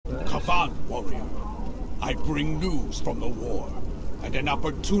I bring news from the war, and an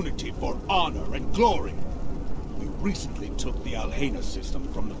opportunity for honor and glory. We recently took the Alhena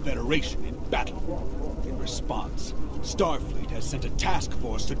system from the Federation in battle. In response, Starfleet has sent a task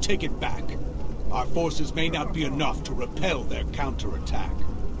force to take it back. Our forces may not be enough to repel their counterattack.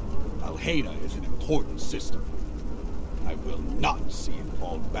 Alhena is an important system. I will not see it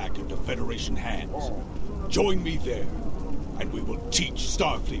fall back into Federation hands. Join me there, and we will teach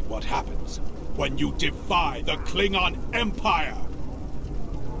Starfleet what happens when you defy the Klingon Empire!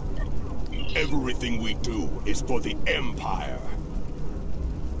 Everything we do is for the Empire.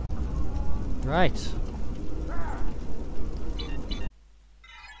 Right.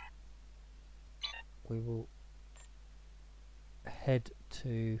 We will head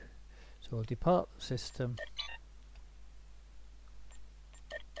to... So we'll depart the system.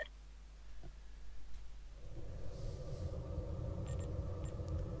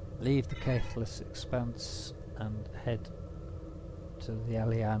 Leave the Caithless Expanse and head to the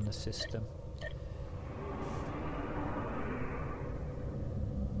Aliana system.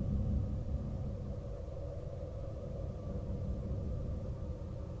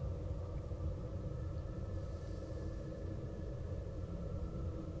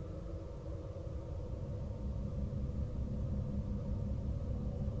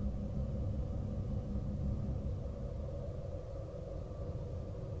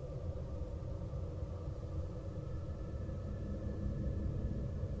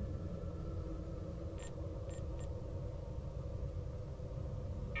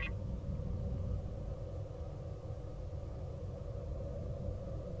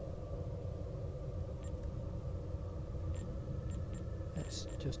 Let's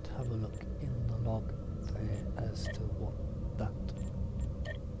just have a look in the log there as to what that...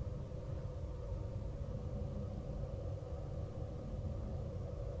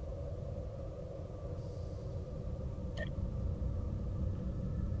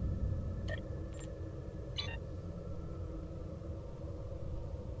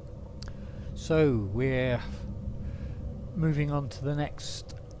 So we're moving on to the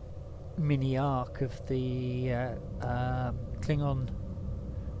next mini arc of the Klingon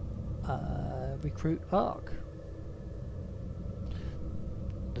recruit arc.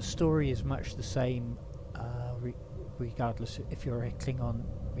 The story is much the same regardless if you're a Klingon,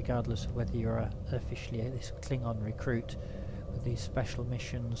 regardless of whether you're officially this Klingon recruit with these special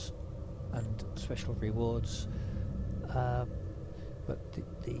missions and special rewards. But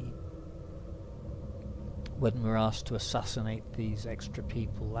when we're asked to assassinate these extra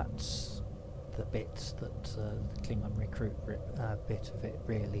people, that's the bits that the Klingon recruit bit of it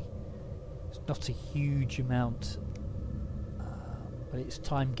really. It's not a huge amount, but it's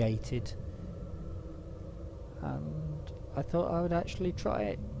time gated, and I thought I would actually try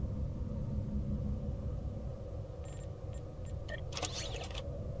it.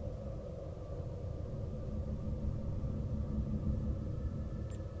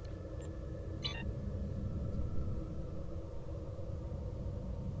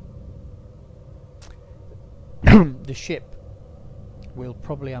 The ship will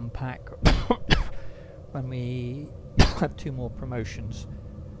probably unpack when we have 2 more promotions,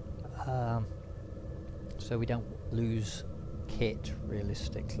 so we don't lose kit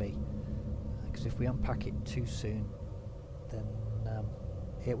realistically, because if we unpack it too soon then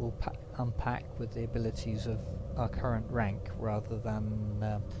it will unpack with the abilities of our current rank rather than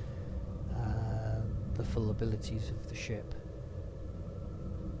the full abilities of the ship.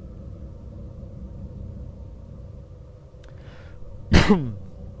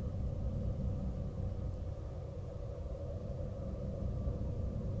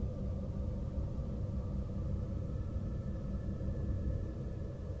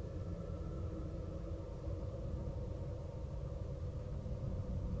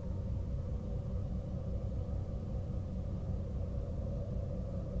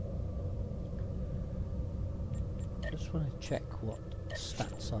 I just want to check what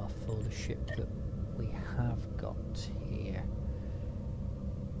stats are for the ship that we have got here.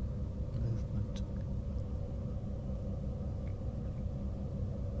 Movement.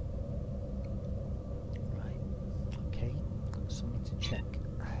 Right, okay, something to check.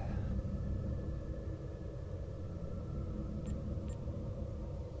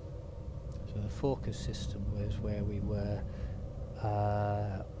 So the Focus system was where we were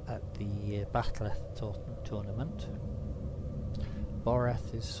at the Bat'leth tournament.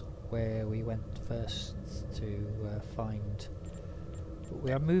 Borath is where we went first to find, but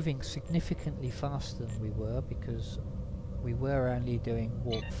we are moving significantly faster than we were, because we were only doing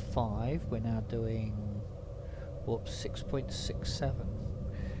warp 5, we're now doing warp 6.67,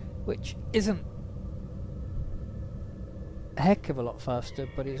 which isn't a heck of a lot faster,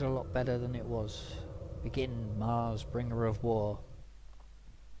 but it's a lot better than it was. Begin, Mars, bringer of war.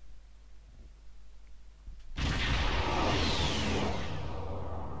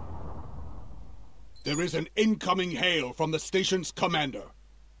 There is an incoming hail from the station's commander.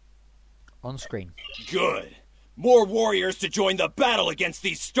 On screen. Good. More warriors to join the battle against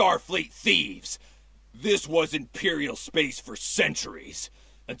these Starfleet thieves. This was Imperial space for centuries,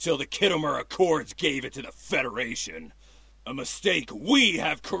 until the Khitomer Accords gave it to the Federation. A mistake we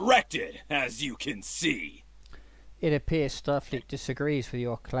have corrected, as you can see. It appears Starfleet disagrees with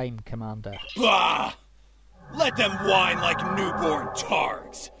your claim, Commander. Bah! Let them whine like newborn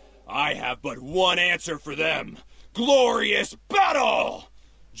targs. I have but one answer for them. Glorious battle!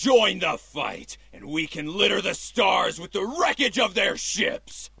 Join the fight, and we can litter the stars with the wreckage of their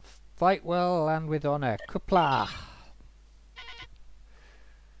ships. Fight well and with honor. Kupla!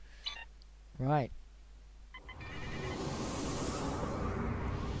 Right.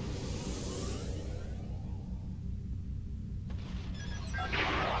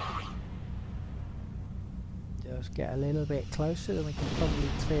 Just get a little bit closer, then we can probably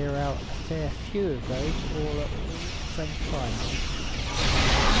clear out a fair few of those all at the same time.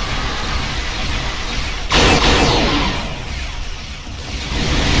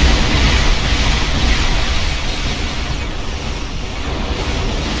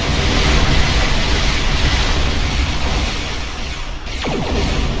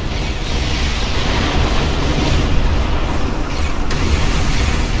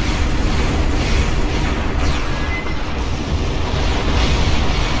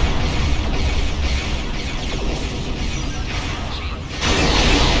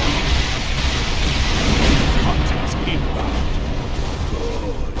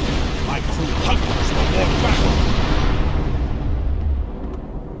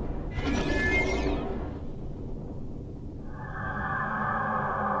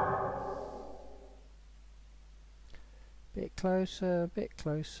 Closer, a bit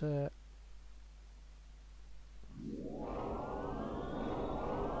closer.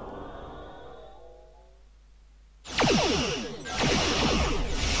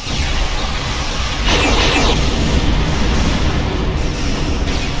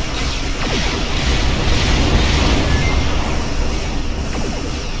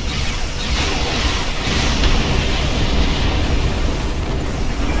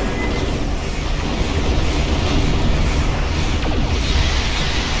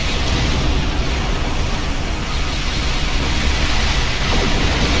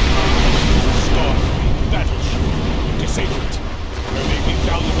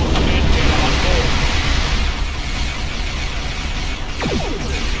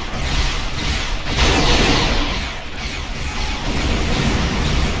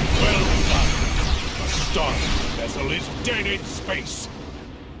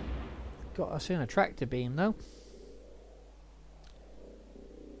 Got us in a tractor beam though.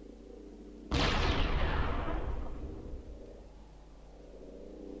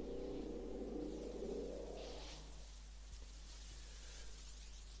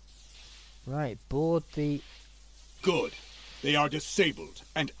 Right, board the... Good. They are disabled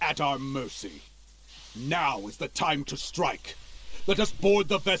and at our mercy. Now is the time to strike. Let us board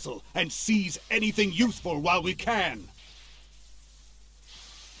the vessel and seize anything useful while we can.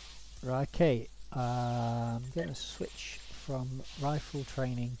 Right, okay, I'm going to switch from rifle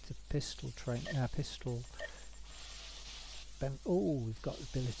training to pistol training. Pistol. Oh, we've got the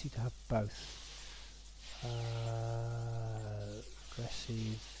ability to have both.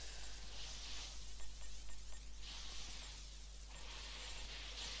 Aggressive.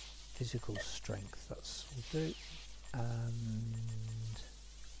 Physical strength, that's what we'll do. And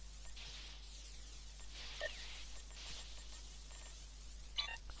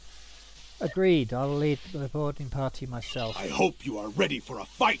agreed, I'll lead the boarding party myself. I hope you are ready for a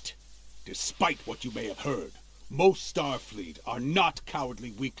fight. Despite what you may have heard, most Starfleet are not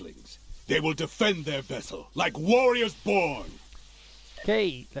cowardly weaklings. They will defend their vessel like warriors born.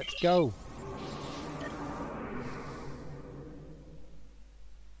 Okay, let's go.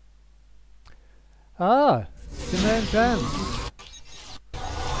 Ah, Simone Plan.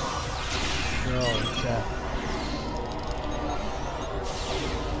 Oh,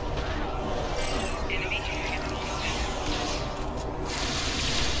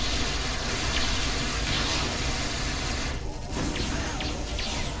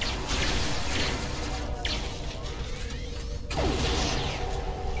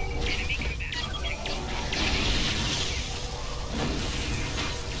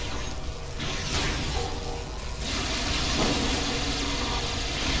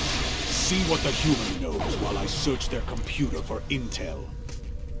 See what the human knows while I search their computer for intel.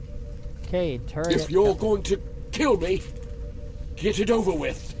 Okay, interrogate. If you're going to kill me, get it over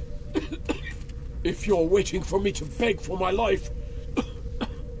with. If you're waiting for me to beg for my life,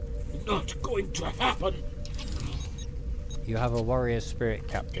 not going to happen. You have a warrior spirit,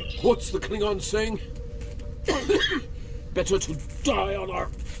 Captain. What's the Klingon saying? Better to die on our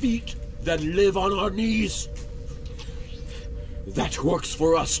feet than live on our knees. That works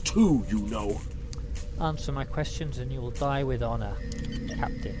for us too, you know. Answer my questions and you will die with honor,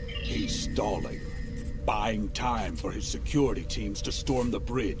 Captain. He's stalling, buying time for his security teams to storm the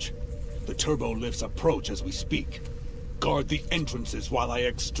bridge. The turbo lifts approach as we speak. Guard the entrances while I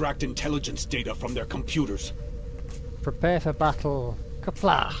extract intelligence data from their computers. Prepare for battle.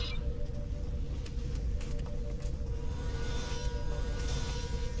 Kapla!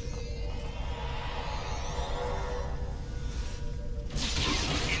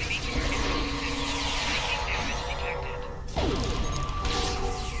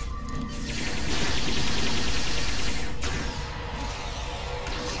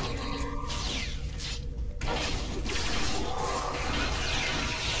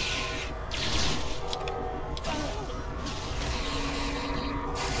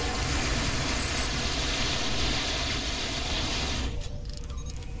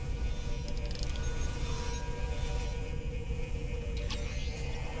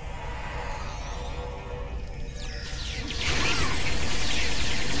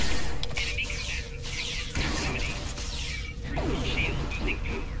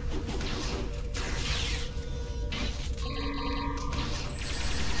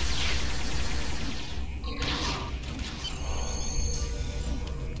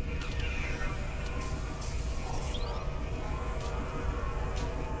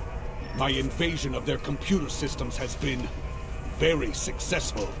 My invasion of their computer systems has been very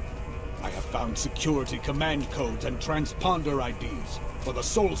successful. I have found security command codes and transponder IDs for the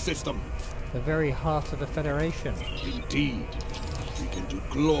Sol system. The very heart of the Federation. Indeed. We can do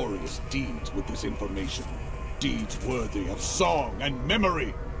glorious deeds with this information. Deeds worthy of song and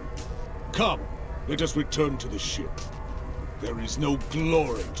memory. Come, let us return to the ship. There is no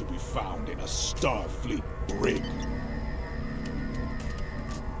glory to be found in a Starfleet brig.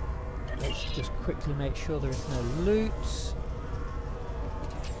 Let's just quickly make sure there is no loot.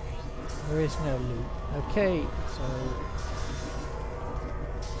 There is no loot. Okay, so...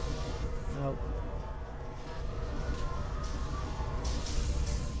 no.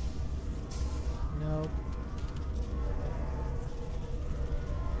 No.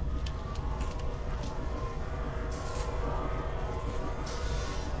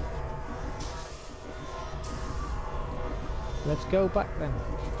 Let's go back then.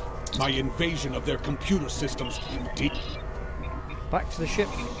 My invasion of their computer systems, indeed. Back to the ship.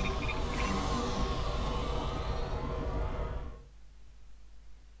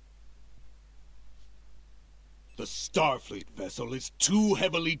 The Starfleet vessel is too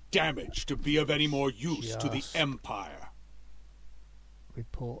heavily damaged to be of any more use to the Just Empire.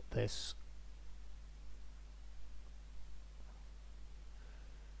 report this.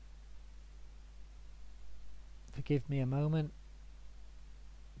 Forgive me a moment.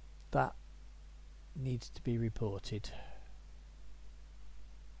 That needs to be reported.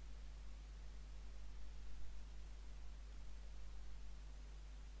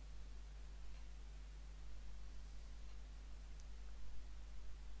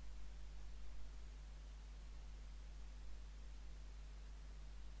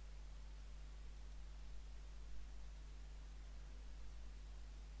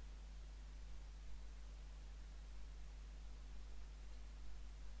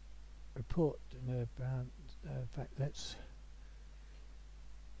 Report about in fact, let's,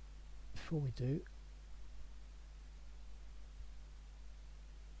 before we do,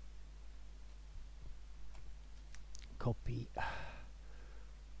 copy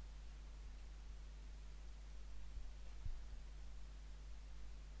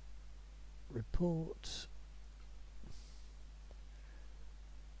report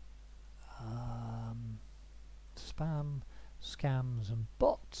spam, scams and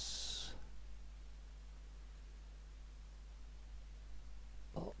bots.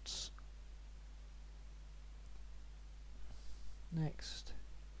 Next.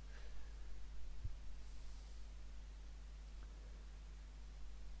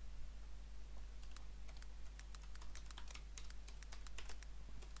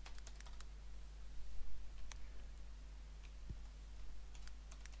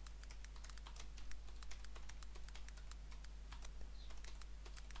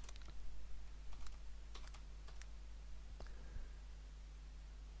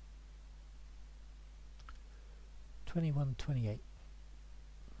 21:28.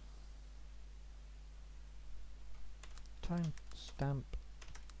 Time stamp.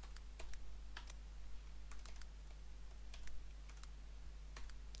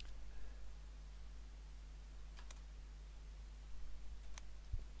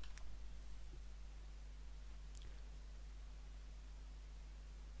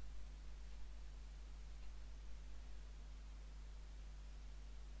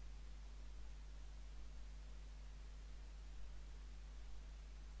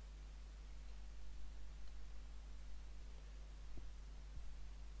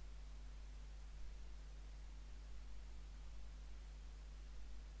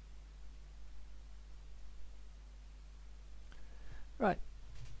 Right,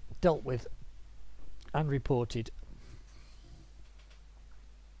 dealt with and reported.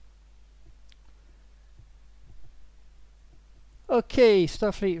 Okay,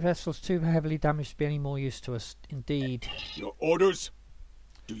 Starfleet vessels too heavily damaged to be any more use to us. Indeed. Your orders?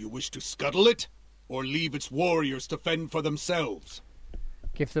 Do you wish to scuttle it, or leave its warriors to fend for themselves?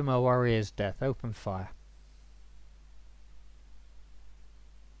 Give them a warrior's death. Open fire.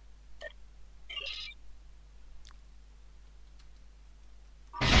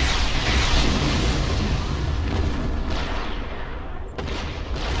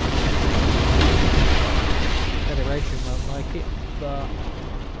 Won't like it, but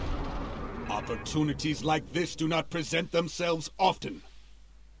opportunities like this do not present themselves often.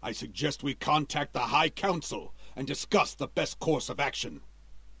 I suggest we contact the High Council and discuss the best course of action.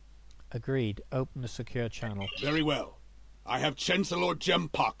 Agreed. Open the secure channel. Very well. I have Chancellor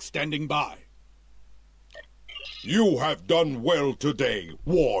Jempak standing by. You have done well today,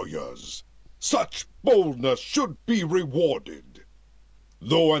 warriors. Such boldness should be rewarded.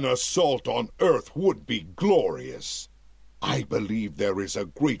 Though an assault on Earth would be glorious, I believe there is a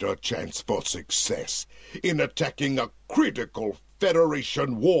greater chance for success in attacking a critical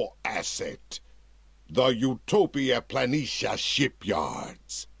Federation war asset, the Utopia Planitia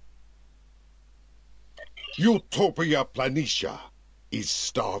shipyards. Utopia Planitia is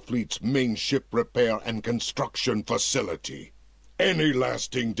Starfleet's main ship repair and construction facility. Any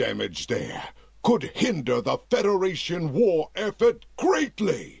lasting damage there could hinder the Federation war effort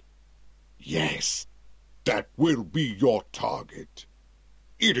greatly. Yes, that will be your target.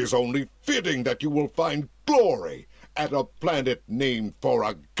 It is only fitting that you will find glory at a planet named for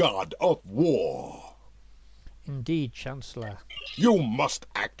a god of war. Indeed, Chancellor. You must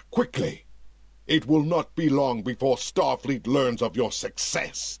act quickly. It will not be long before Starfleet learns of your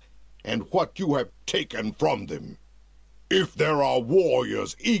success and what you have taken from them. If there are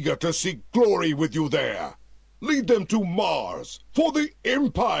warriors eager to seek glory with you there, lead them to Mars for the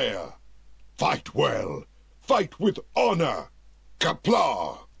Empire. Fight well. Fight with honor.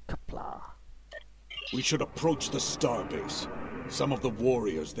 Qapla'! Qapla'. We should approach the starbase. Some of the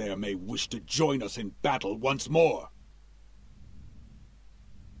warriors there may wish to join us in battle once more.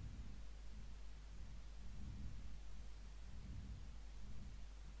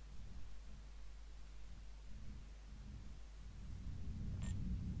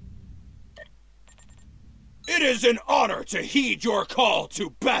 It is an honor to heed your call to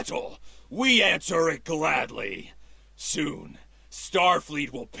battle. We answer it gladly. Soon,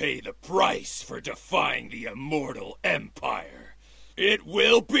 Starfleet will pay the price for defying the immortal Empire. It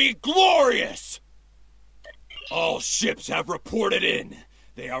will be glorious! All ships have reported in.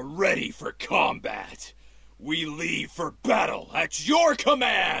 They are ready for combat. We leave for battle at your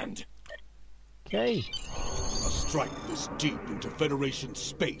command! Okay. A strike this deep into Federation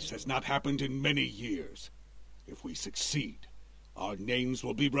space has not happened in many years. If we succeed, our names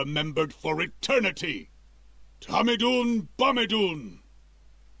will be remembered for eternity. Tamidun Bamidun!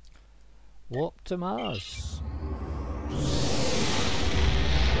 Warp to Mars.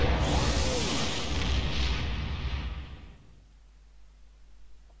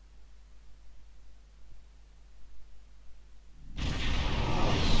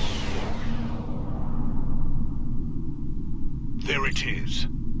 There it is.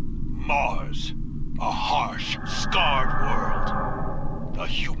 Mars. A harsh, scarred world. The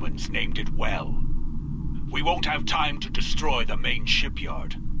humans named it well. We won't have time to destroy the main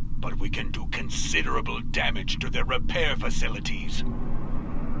shipyard, but we can do considerable damage to their repair facilities.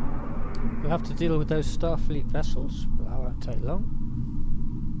 We'll have to deal with those Starfleet vessels, but that won't take long.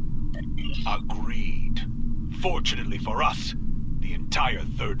 Agreed. Fortunately for us, the entire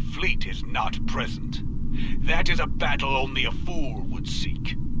Third Fleet is not present. That is a battle only a fool would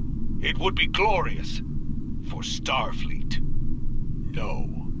seek. It would be glorious for Starfleet. No,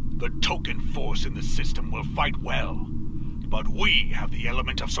 the token force in the system will fight well, but we have the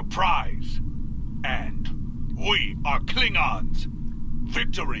element of surprise. And We are Klingons.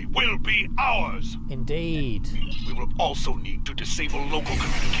 Victory will be ours. Indeed. We will also need to disable local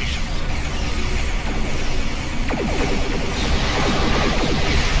communications.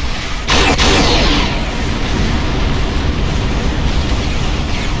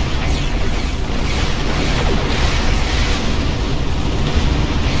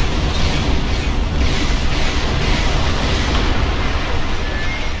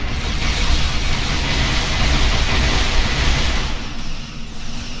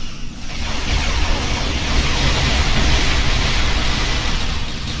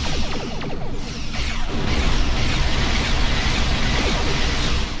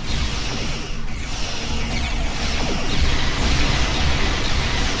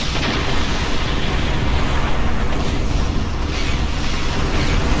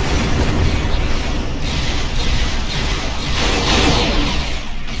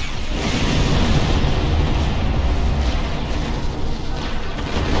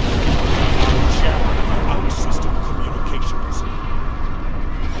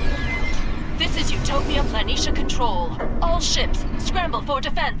 Ships, scramble for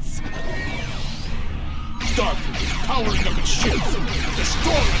defense. Starfleet is powering up its ships.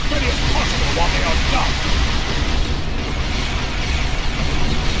 Destroy as many as possible while they are docked.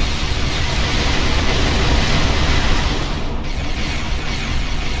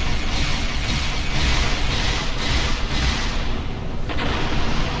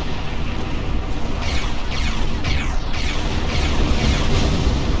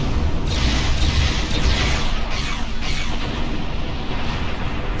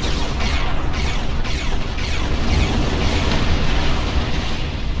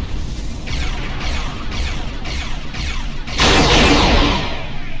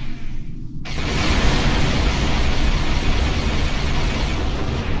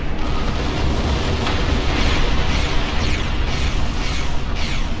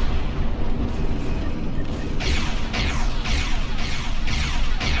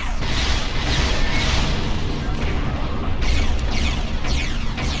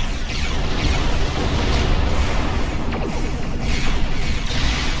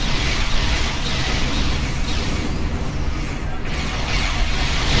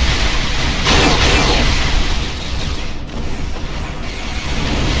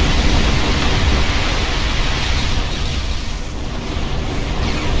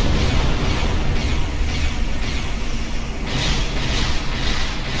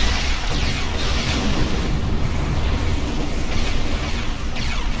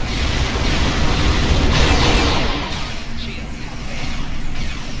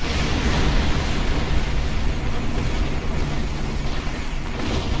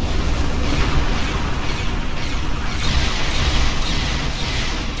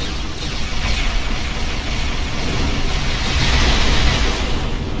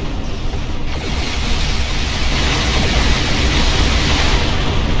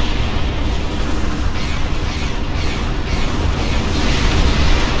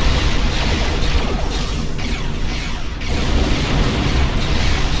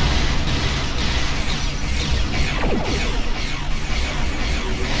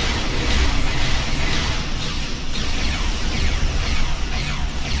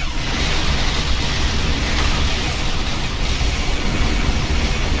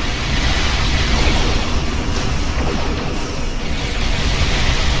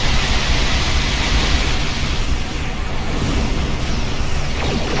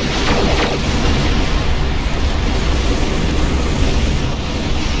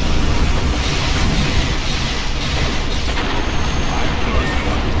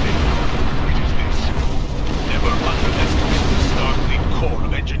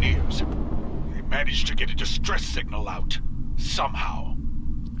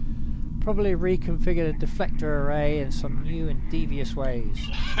 Probably reconfigured a deflector array in some new and devious ways.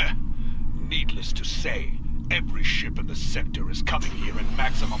 Needless to say, every ship in the sector is coming here in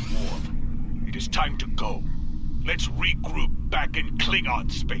maximum warp. It is time to go. Let's regroup back in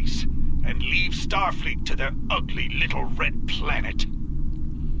Klingon space and leave Starfleet to their ugly little red planet.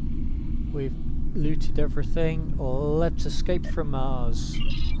 We've looted everything. Let's escape from Mars.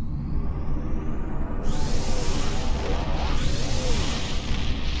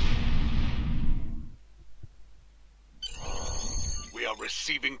 We are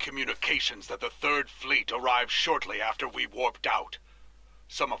receiving communications that the Third Fleet arrived shortly after we warped out.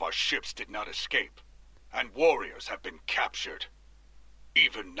 Some of our ships did not escape, and warriors have been captured.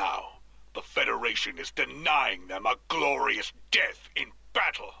 Even now, the Federation is denying them a glorious death in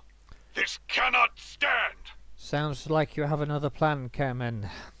battle. This cannot stand! Sounds like you have another plan, Kerman.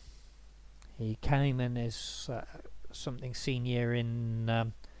 He came in as something senior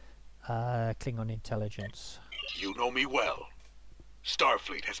in Klingon intelligence. You know me well.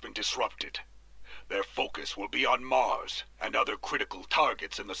 Starfleet has been disrupted. Their focus will be on Mars and other critical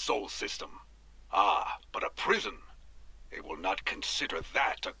targets in the Sol system. Ah, but a prison. They will not consider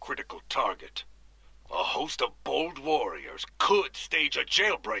that a critical target. A host of bold warriors could stage a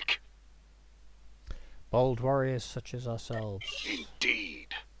jailbreak. Bold warriors such as ourselves. Indeed.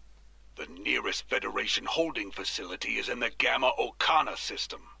 The nearest Federation holding facility is in the Gamma Okana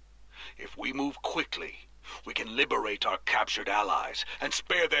system. If we move quickly, we can liberate our captured allies and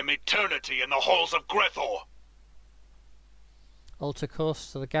spare them eternity in the halls of Grethor. Alter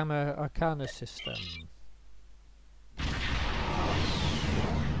course to the Gamma Arcana system.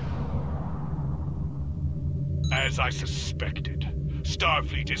 As I suspected,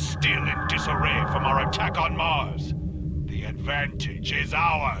 Starfleet is still in disarray from our attack on Mars. The advantage is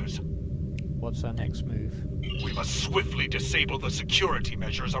ours. What's our next move? We must swiftly disable the security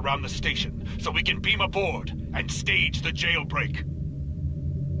measures around the station so we can beam aboard and stage the jailbreak.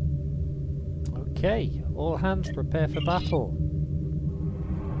 Okay, all hands prepare for battle.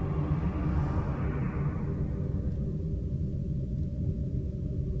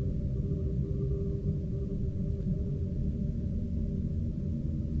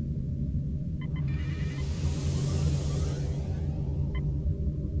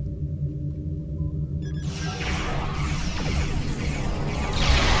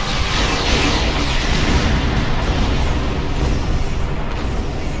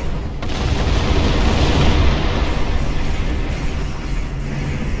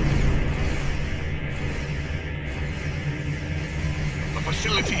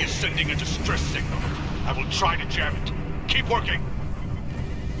 Sending a distress signal. I will try to jam it. Keep working.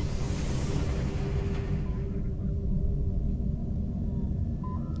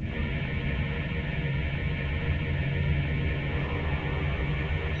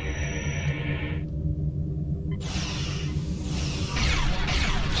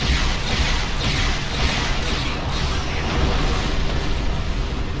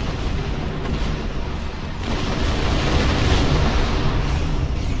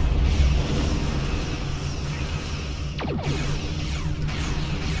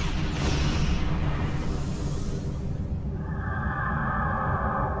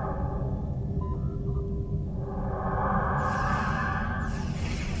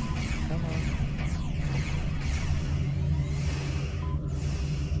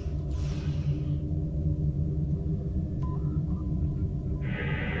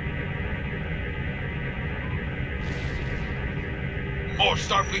 More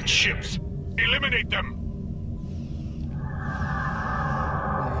Starfleet ships! Eliminate them!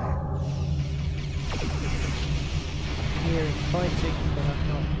 We're fighting, but I'm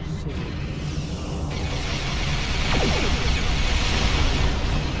not seeing.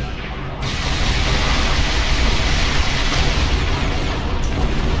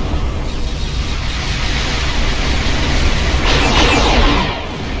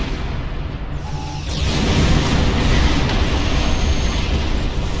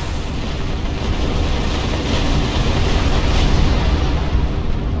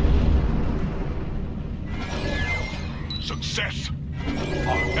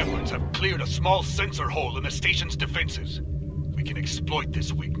 Small sensor hole in the station's defenses. We can exploit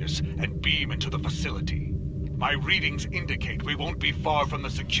this weakness and beam into the facility. My readings indicate we won't be far from the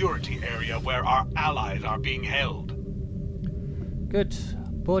security area where our allies are being held. Good.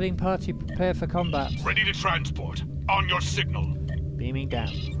 Boarding party prepare for combat. Ready to transport. On your signal. Beaming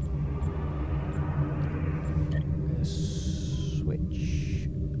down. Switch.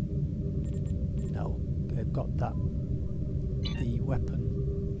 No, they've got that. The weapon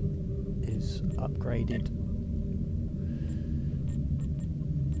is upgraded.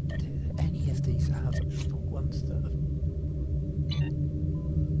 Do any of these have ones that have...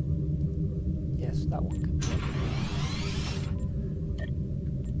 Yes, that one can be.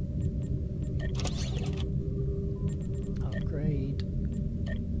 Upgrade.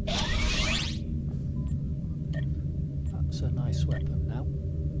 That's a nice weapon now.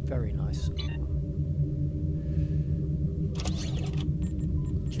 Very nice.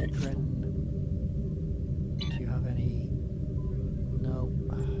 Children. Do you have any? No.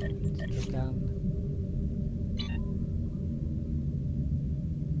 Again.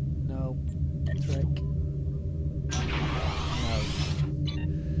 No. Drake. No.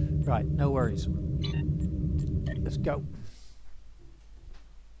 Right, no worries. Let's go.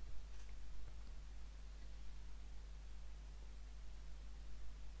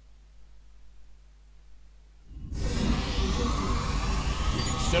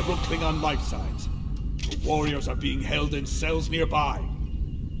 several Klingon life signs. The warriors are being held in cells nearby.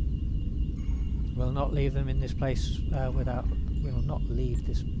 We'll not leave them in this place without. We will not leave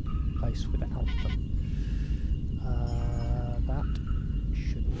this place without them. That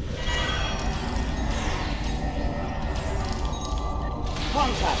should be.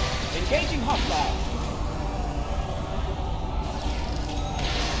 Contact! Engaging hostile!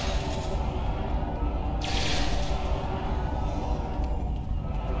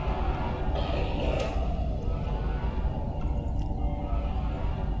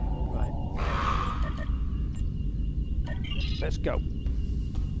 Right. Let's go.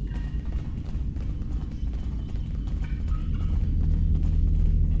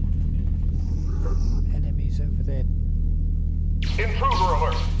 Enemies over there. Intruder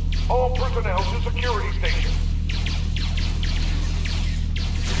alert! All personnel to security station.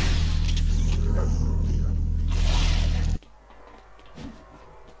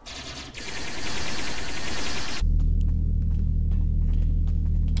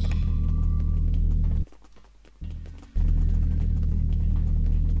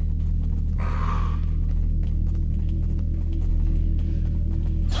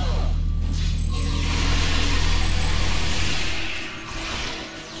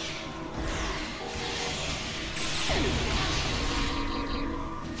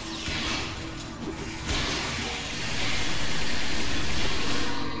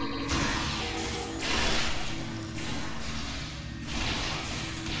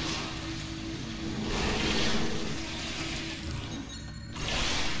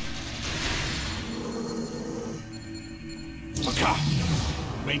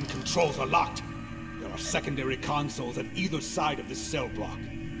 Main controls are locked. There are secondary consoles at either side of this cell block.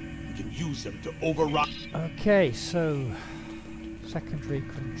 We can use them to override. Okay, so secondary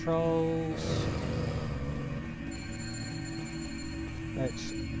controls. Let's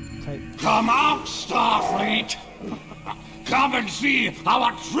take. Come out, Starfleet! Come and see how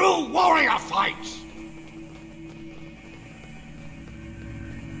a true warrior fights!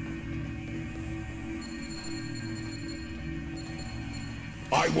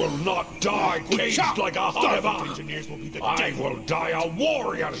 I will not die caged like a Starfleet hive. engineers will be the I death. will die a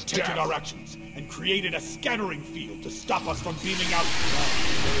warrior's Detected death. our actions and created a scattering field to stop us from beaming out.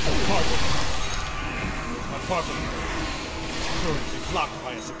 There is a cargo. There's my cargo. Currently blocked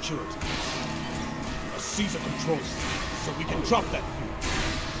by a security. A seize a control system so we can drop that field.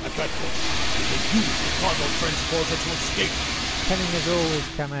 At that point, we will use the cargo transporter to escape. Penning has always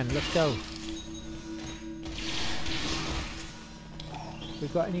come in. Let's go.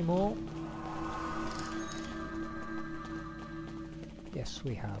 We've got any more? Yes,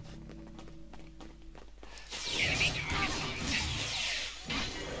 we have.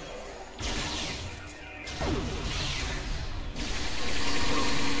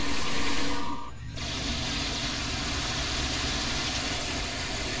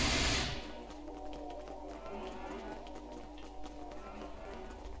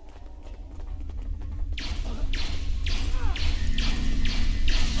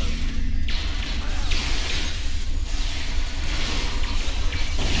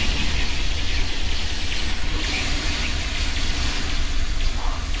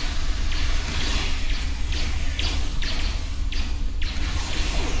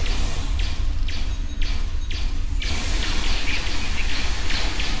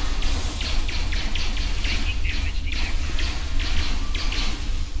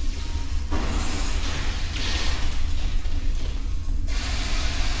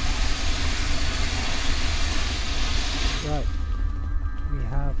 Right, we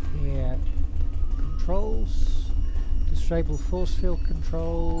have here controls, disable force field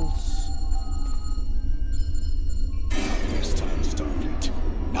controls. This time, Starfleet.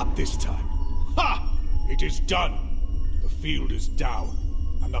 Not this time. Ha! It is done. The field is down,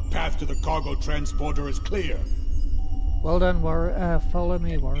 and the path to the cargo transporter is clear. Well done, follow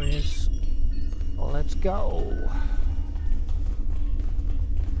me, warriors. Let's go.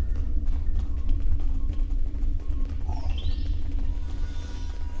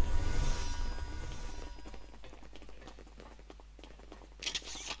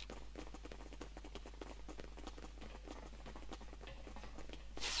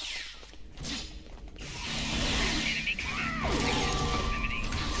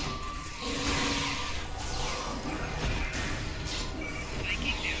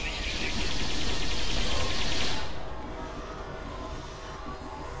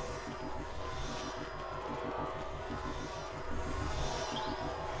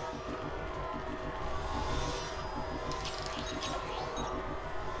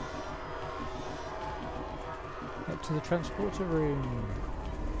 To the transporter room.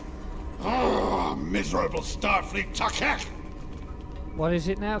 miserable Starfleet Takek! What is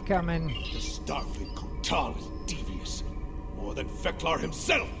it now, Kamen? The Starfleet Kutal is devious, more than Feklar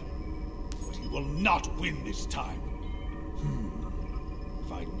himself! But he will not win this time.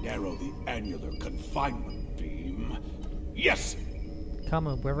 If I narrow the annular confinement beam... Yes!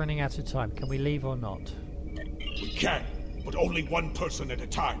 Kamen, we're running out of time. Can we leave or not? We can, but only one person at a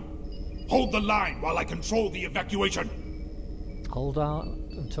time. Hold the line while I control the evacuation. Hold on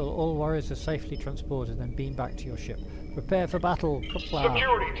until all warriors are safely transported, then beam back to your ship. Prepare for battle. Kapla.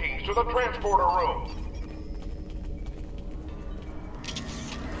 Security teams to the transporter room.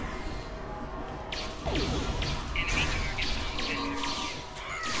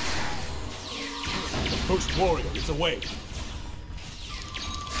 The first warrior is away.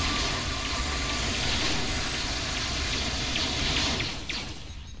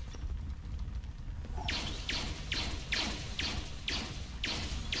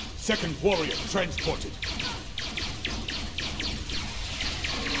 Second warrior transported.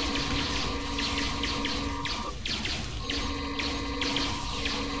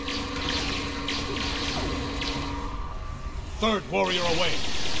 Third warrior away.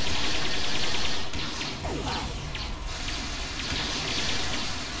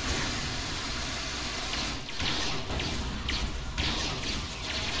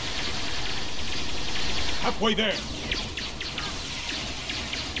 Halfway there.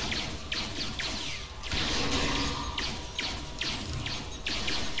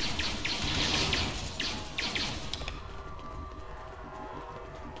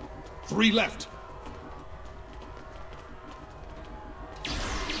 Three left.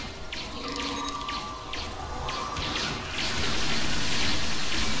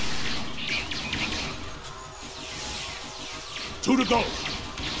 Two to go.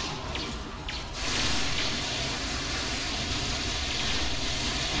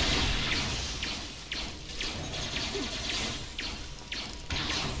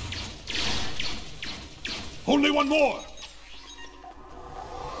 Only one more.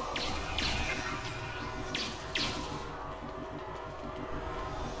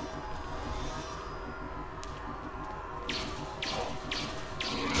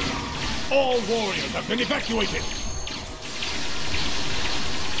 All warriors have been evacuated.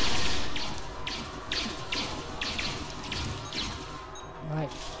 Right.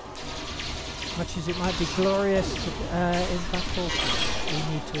 Much as it might be glorious in battle, we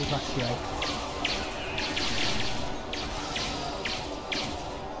need to evacuate.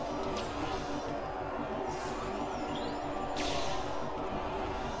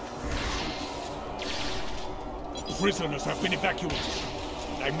 Prisoners have been evacuated.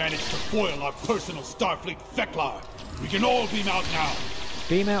 I managed to foil our personal Starfleet Feklar. We can all beam out now.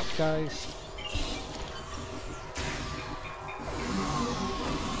 Beam out, guys.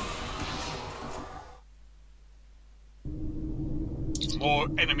 More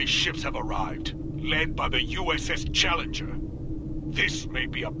enemy ships have arrived, led by the USS Challenger. This may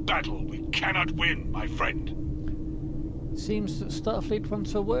be a battle we cannot win, my friend. Seems that Starfleet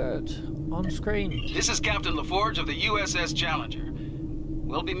wants a word. On screen. This is Captain LaForge of the USS Challenger.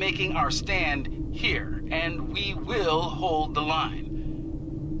 We'll be making our stand here, and we will hold the line.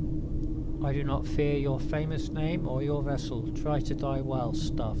 I do not fear your famous name or your vessel. Try to die well,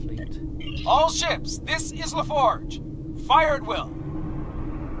 Starfleet. All ships, this is LaForge. Fire at will.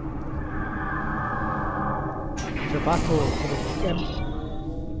 To battle for the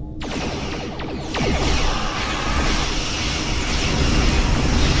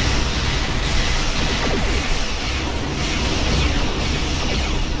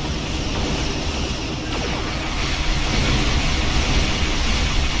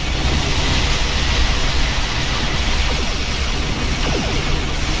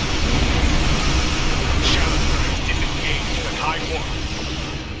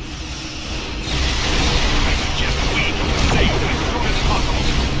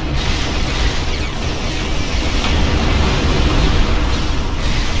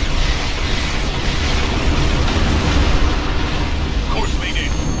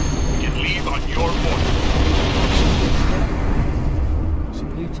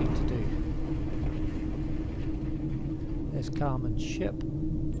ship,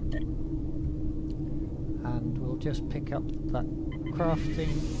 and we'll just pick up that crafting,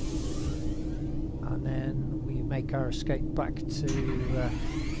 and then we make our escape back to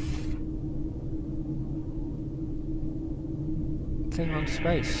Klingon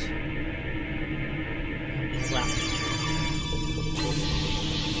space. And we'll wrap.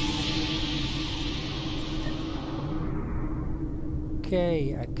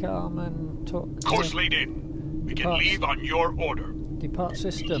 Okay, a Carmen talk. Course laid in. We can leave on your order. Depart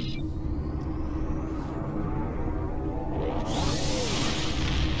system.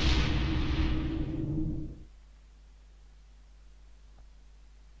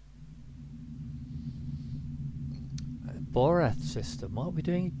 Borath system. What are we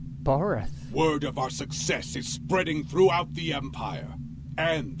doing in Borath? Word of our success is spreading throughout the Empire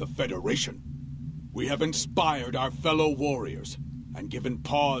and the Federation. We have inspired our fellow warriors and given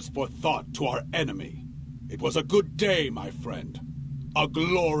pause for thought to our enemy. It was a good day, my friend. A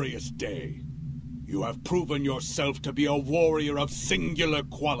glorious day. You have proven yourself to be a warrior of singular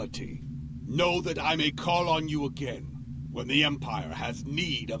quality. Know that I may call on you again when the Empire has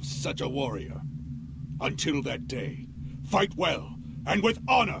need of such a warrior. Until that day, fight well and with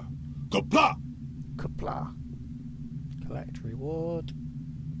honor. Qapla'! Qapla'. Collect reward.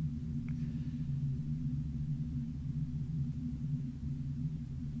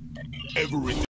 Everything.